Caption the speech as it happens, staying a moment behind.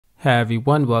Hey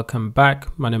everyone, welcome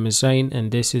back. My name is Zane and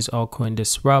this is Altcoin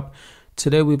Disrupt.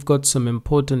 Today we've got some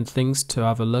important things to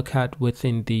have a look at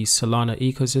within the Solana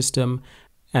ecosystem,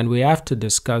 and we have to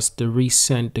discuss the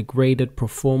recent degraded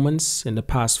performance in the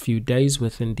past few days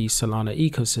within the Solana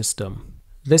ecosystem.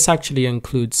 This actually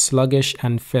includes sluggish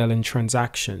and failing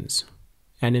transactions.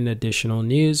 And in additional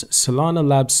news, Solana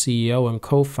Labs CEO and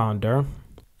co-founder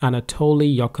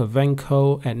Anatoly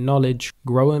Yakovenko acknowledged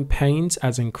growing pains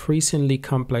as increasingly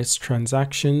complex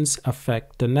transactions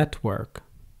affect the network.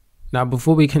 Now,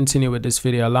 before we continue with this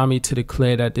video, allow me to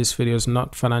declare that this video is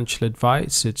not financial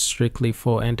advice. It's strictly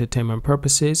for entertainment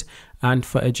purposes and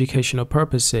for educational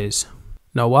purposes.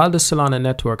 Now, while the Solana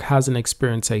network hasn't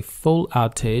experienced a full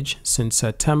outage since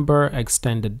September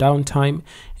extended downtime,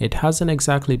 it hasn't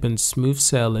exactly been smooth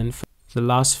sailing for the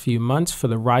last few months for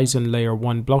the Ryzen Layer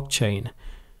 1 blockchain.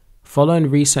 Following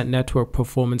recent network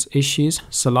performance issues,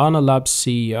 Solana Labs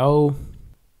CEO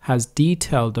has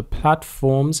detailed the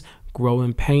platform's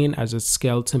growing pain as it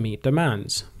scaled to meet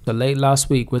demands. So late last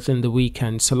week, within the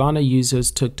weekend, Solana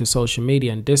users took to social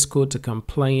media and Discord to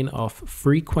complain of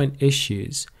frequent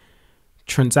issues.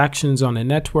 Transactions on the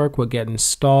network were getting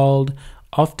stalled,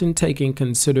 often taking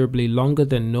considerably longer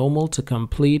than normal to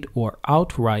complete or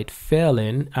outright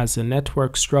failing as the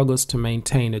network struggles to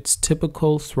maintain its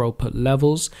typical throughput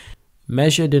levels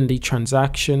measured in the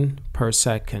transaction per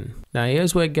second. Now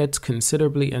here's where it gets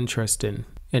considerably interesting.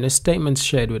 In a statement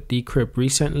shared with Decrypt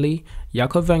recently,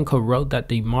 Yakovenko wrote that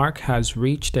the mark has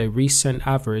reached a recent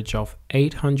average of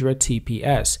 800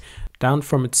 TPS, down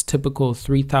from its typical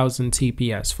 3000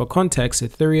 TPS. For context,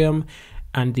 Ethereum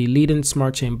and the leading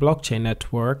smart chain blockchain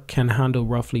network can handle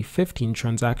roughly 15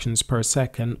 transactions per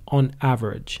second on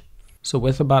average. So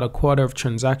with about a quarter of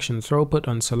transaction throughput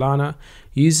on Solana,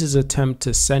 users attempt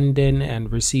to send in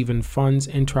and receive in funds,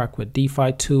 interact with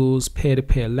DeFi tools,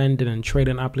 peer-to-peer lending and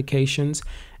trading applications,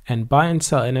 and buy and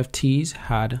sell NFTs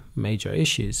had major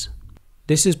issues.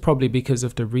 This is probably because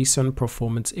of the recent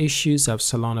performance issues that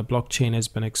Solana blockchain has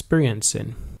been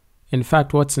experiencing. In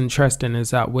fact, what's interesting is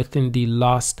that within the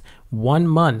last 1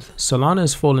 month, Solana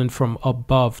has fallen from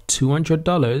above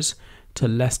 $200 to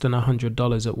less than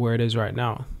 $100 at where it is right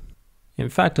now. In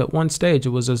fact, at one stage, it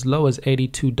was as low as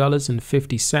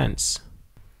 $82.50.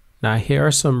 Now, here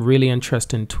are some really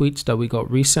interesting tweets that we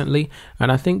got recently,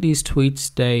 and I think these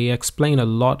tweets, they explain a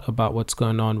lot about what's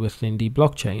going on within the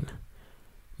blockchain.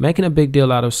 Making a big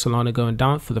deal out of Solana going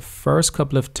down for the first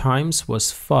couple of times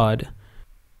was FUD,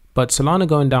 but Solana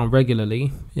going down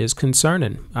regularly is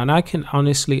concerning, and I can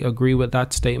honestly agree with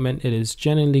that statement. It is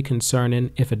genuinely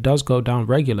concerning if it does go down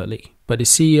regularly. But the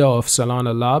CEO of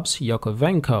Solana Labs,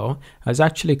 Yakovenko, has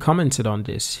actually commented on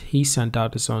this. He sent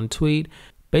out his own tweet,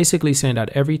 basically saying that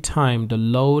every time the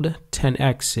load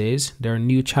 10x's, there are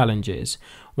new challenges.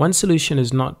 One solution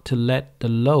is not to let the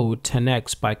load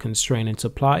 10x by constraining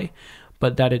supply,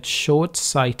 but that it's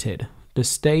short-sighted. The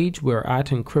stage we're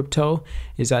at in crypto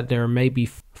is that there may be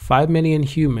 5 million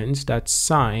humans that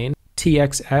sign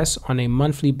TXS on a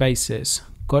monthly basis.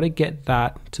 Got to get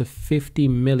that to 50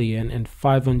 million and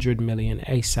 500 million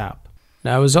ASAP.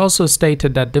 Now, it was also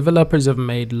stated that developers have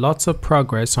made lots of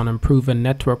progress on improving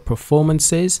network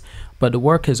performances, but the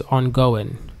work is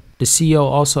ongoing. The CEO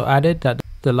also added that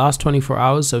the last 24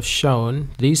 hours have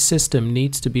shown this system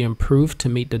needs to be improved to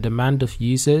meet the demand of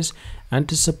users and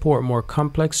to support more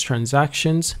complex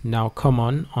transactions now come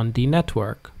on the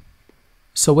network.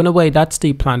 So in a way, that's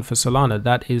the plan for Solana.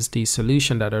 That is the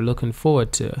solution that they're looking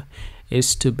forward to,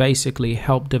 is to basically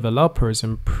help developers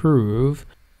improve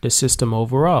the system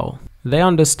overall. They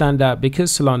understand that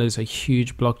because Solana is a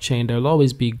huge blockchain, there'll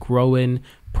always be growing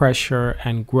pressure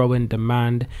and growing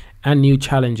demand and new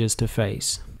challenges to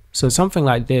face. So something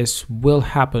like this will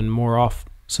happen more often.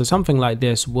 if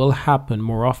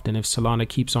Solana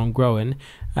keeps on growing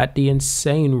at the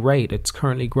insane rate it's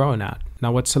currently growing at.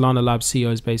 Now, what Solana Labs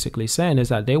CEO is basically saying is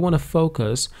that they want to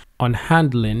focus on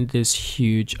handling this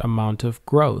huge amount of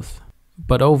growth.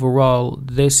 But overall,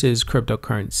 this is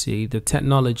cryptocurrency. The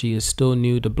technology is still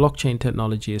new. The blockchain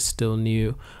technology is still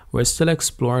new. We're still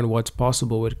exploring what's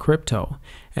possible with crypto.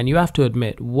 And you have to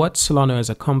admit, what Solana has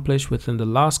accomplished within the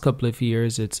last couple of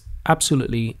years, it's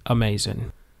absolutely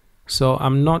amazing. So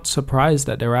I'm not surprised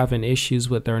that they're having issues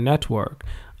with their network.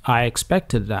 I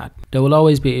expected that. There will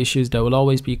always be issues. There will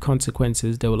always be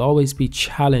consequences. There will always be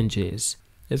challenges.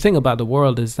 The thing about the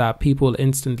world is that people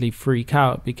instantly freak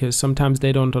out because sometimes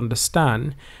they don't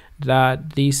understand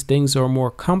that these things are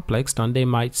more complex than they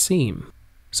might seem.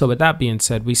 So with that being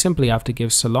said, we simply have to give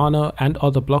Solana and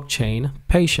other blockchain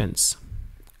patience.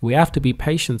 We have to be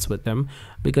patient with them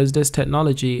because this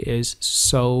technology is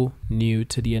so new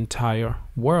to the entire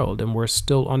world and we're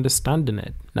still understanding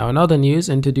it. Now, in other news,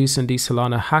 introducing the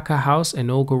Solana Hacker House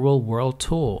inaugural world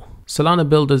tour. Solana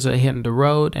builders are hitting the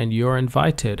road and you're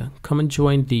invited. Come and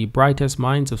join the brightest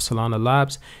minds of Solana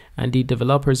Labs and the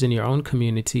developers in your own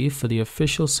community for the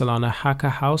official Solana Hacker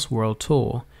House world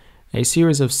tour, a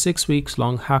series of 6 weeks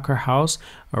long hacker house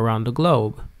around the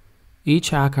globe. Each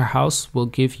hacker house will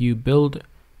give you builders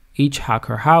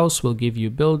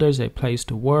a place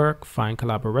to work, find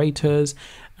collaborators,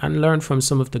 and learn from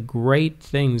some of the great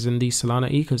things in the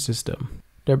Solana ecosystem.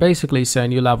 They're basically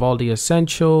saying you'll have all the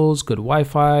essentials, good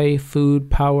Wi-Fi, food,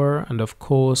 power, and of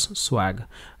course, swag.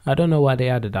 I don't know why they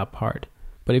added that part.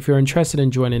 But if you're interested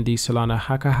in joining the Solana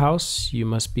Hacker House, you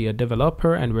must be a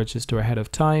developer and register ahead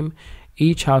of time.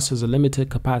 Each house has a limited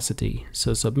capacity,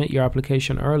 so submit your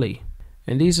application early.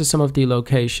 And these are some of the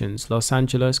locations: Los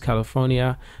Angeles,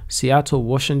 California, Seattle,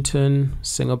 Washington,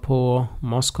 Singapore,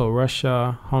 Moscow,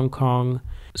 Russia, Hong Kong.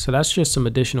 So that's just some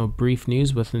additional brief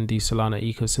news within the Solana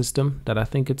ecosystem that I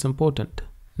think it's important.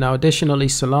 Now, additionally,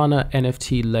 Solana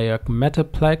NFT layer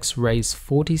Metaplex raised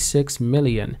 $46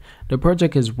 million. The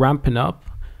project is ramping up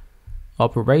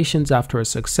operations after a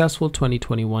successful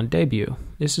 2021 debut.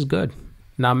 This is good.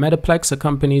 Now, Metaplex are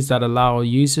companies that allow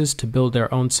users to build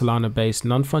their own Solana-based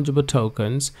non-fungible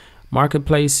tokens.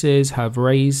 Marketplaces have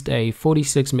raised a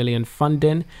 $46 million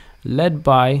funding led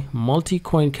by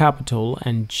Multicoin Capital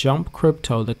and Jump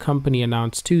Crypto, the company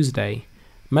announced Tuesday.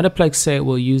 Metaplex said it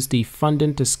will use the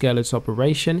funding to scale its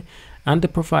operation and to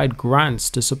provide grants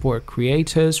to support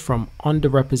creators from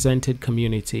underrepresented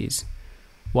communities.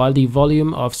 While the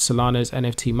volume of Solana's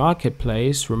NFT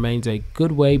marketplace remains a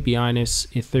good way behind its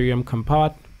Ethereum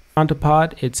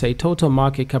counterpart, its total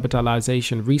market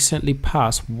capitalization recently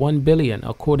passed $1 billion.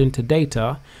 According to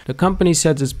data, the company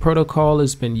says its protocol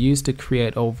has been used to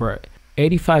create over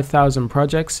 85,000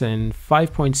 projects and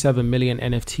 5.7 million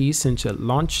NFTs since it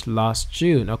launched last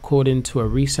June, according to a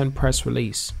recent press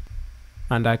release.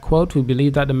 And I quote, "We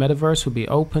believe that the metaverse will be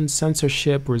open,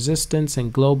 censorship resistant,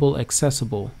 and global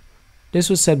accessible." This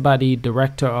was said by the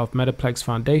director of Metaplex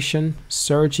Foundation,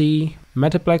 Sergey.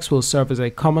 Metaplex will serve as a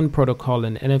common protocol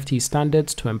in NFT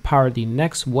standards to empower the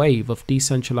next wave of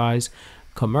decentralized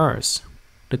commerce.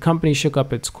 The company shook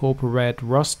up its corporate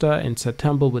roster in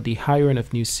September with the hiring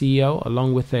of new CEO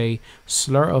along with a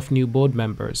slew of new board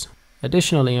members.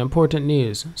 Additionally, important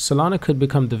news: Solana could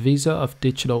become the Visa of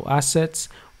digital assets,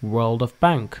 World of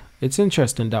Bank. It's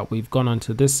interesting that we've gone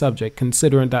onto this subject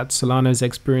considering that Solana is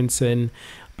experiencing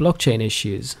blockchain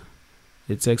issues.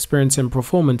 It's experiencing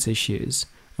performance issues.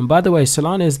 And by the way,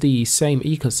 Solana is the same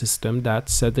ecosystem that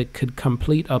said it could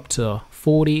complete up to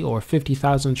 40 or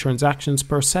 50,000 transactions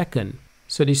per second.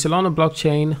 So the Solana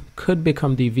blockchain could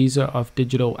become the Visa of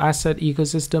digital asset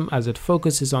ecosystem as it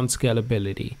focuses on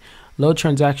scalability, low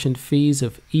transaction fees,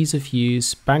 of ease of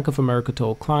use. Bank of America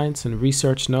told clients and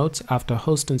research notes after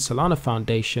hosting Solana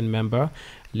Foundation member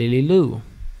Lily Liu.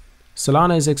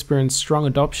 Solana has experienced strong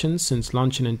adoption since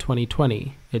launching in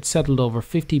 2020. It settled over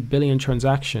 50 billion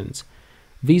transactions.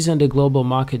 Visa and the global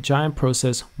market giant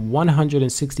processed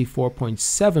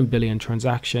 164.7 billion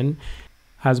transactions,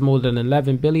 has more than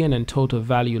 11 billion in total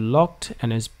value locked,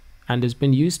 and has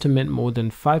been used to mint more than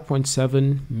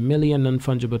 5.7 million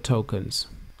non-fungible tokens.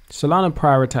 Solana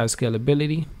prioritizes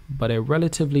scalability, but a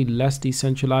relatively less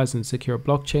decentralized and secure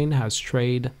blockchain has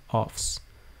trade-offs,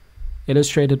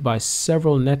 illustrated by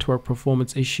several network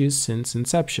performance issues since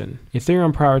inception.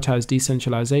 Ethereum prioritized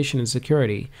decentralization and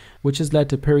security, which has led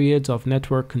to periods of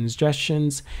network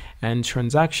congestions and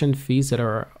transaction fees that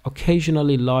are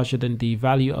occasionally larger than the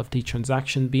value of the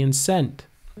transaction being sent.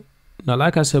 Now,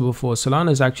 like I said before, Solana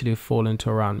has actually fallen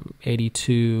to around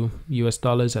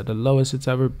 $82 at the lowest it's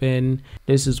ever been.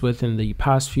 This is within the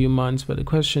past few months, but the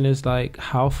question is like,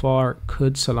 how far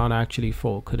could Solana actually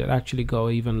fall? Could it actually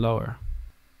go even lower?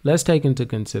 Let's take into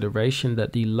consideration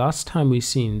that the last time we've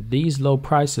seen these low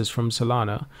prices from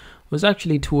Solana was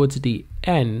actually towards the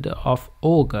end of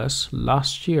August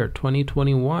last year,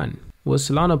 2021. Will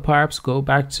Solana perhaps go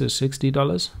back to $60,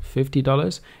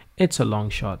 $50? It's a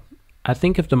long shot. I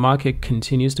think if the market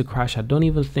continues to crash, I don't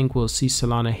even think we'll see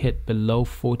Solana hit below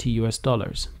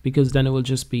 $40 because then it will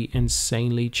just be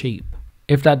insanely cheap.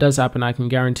 If that does happen, I can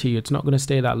guarantee you it's not going to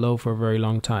stay that low for a very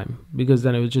long time because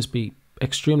then it will just be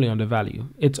extremely undervalued.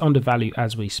 It's undervalued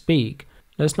as we speak.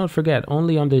 Let's not forget,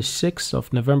 only on the 6th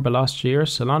of November last year,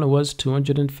 Solana was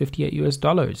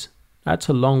 $258. That's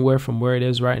a long way from where it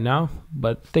is right now.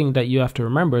 But the thing that you have to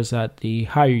remember is that the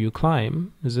higher you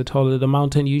climb is the taller the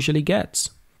mountain usually gets,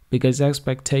 because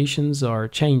expectations are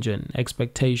changing,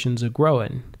 expectations are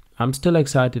growing. I'm still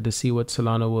excited to see what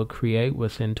Solana will create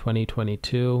within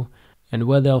 2022 and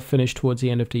where they'll finish towards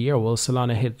the end of the year. Will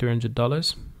Solana hit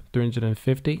 $300,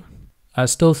 $350? I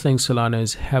still think Solana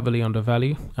is heavily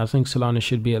undervalued. I think Solana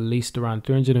should be at least around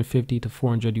 $350 to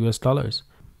 $400 US.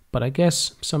 But I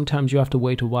guess sometimes you have to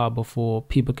wait a while before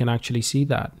people can actually see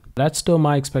that. That's still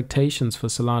my expectations for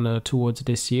Solana towards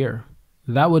this year.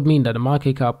 That would mean that the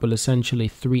market cap will essentially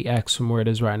 3x from where it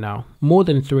is right now. More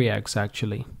than 3x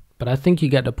actually. But I think you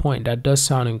get the point. That does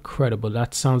sound incredible.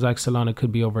 That sounds like Solana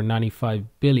could be over 95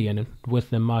 billion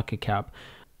with the market cap,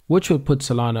 which would put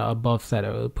Solana above Theta.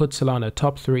 It would put Solana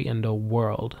top 3 in the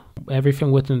world.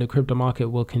 Everything within the crypto market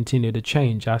will continue to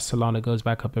change as Solana goes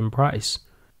back up in price.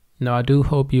 Now, I do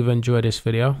hope you've enjoyed this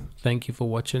video. Thank you for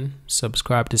watching.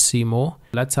 Subscribe to see more.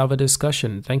 Let's have a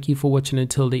discussion. Thank you for watching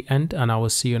until the end, and I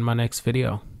will see you in my next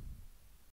video.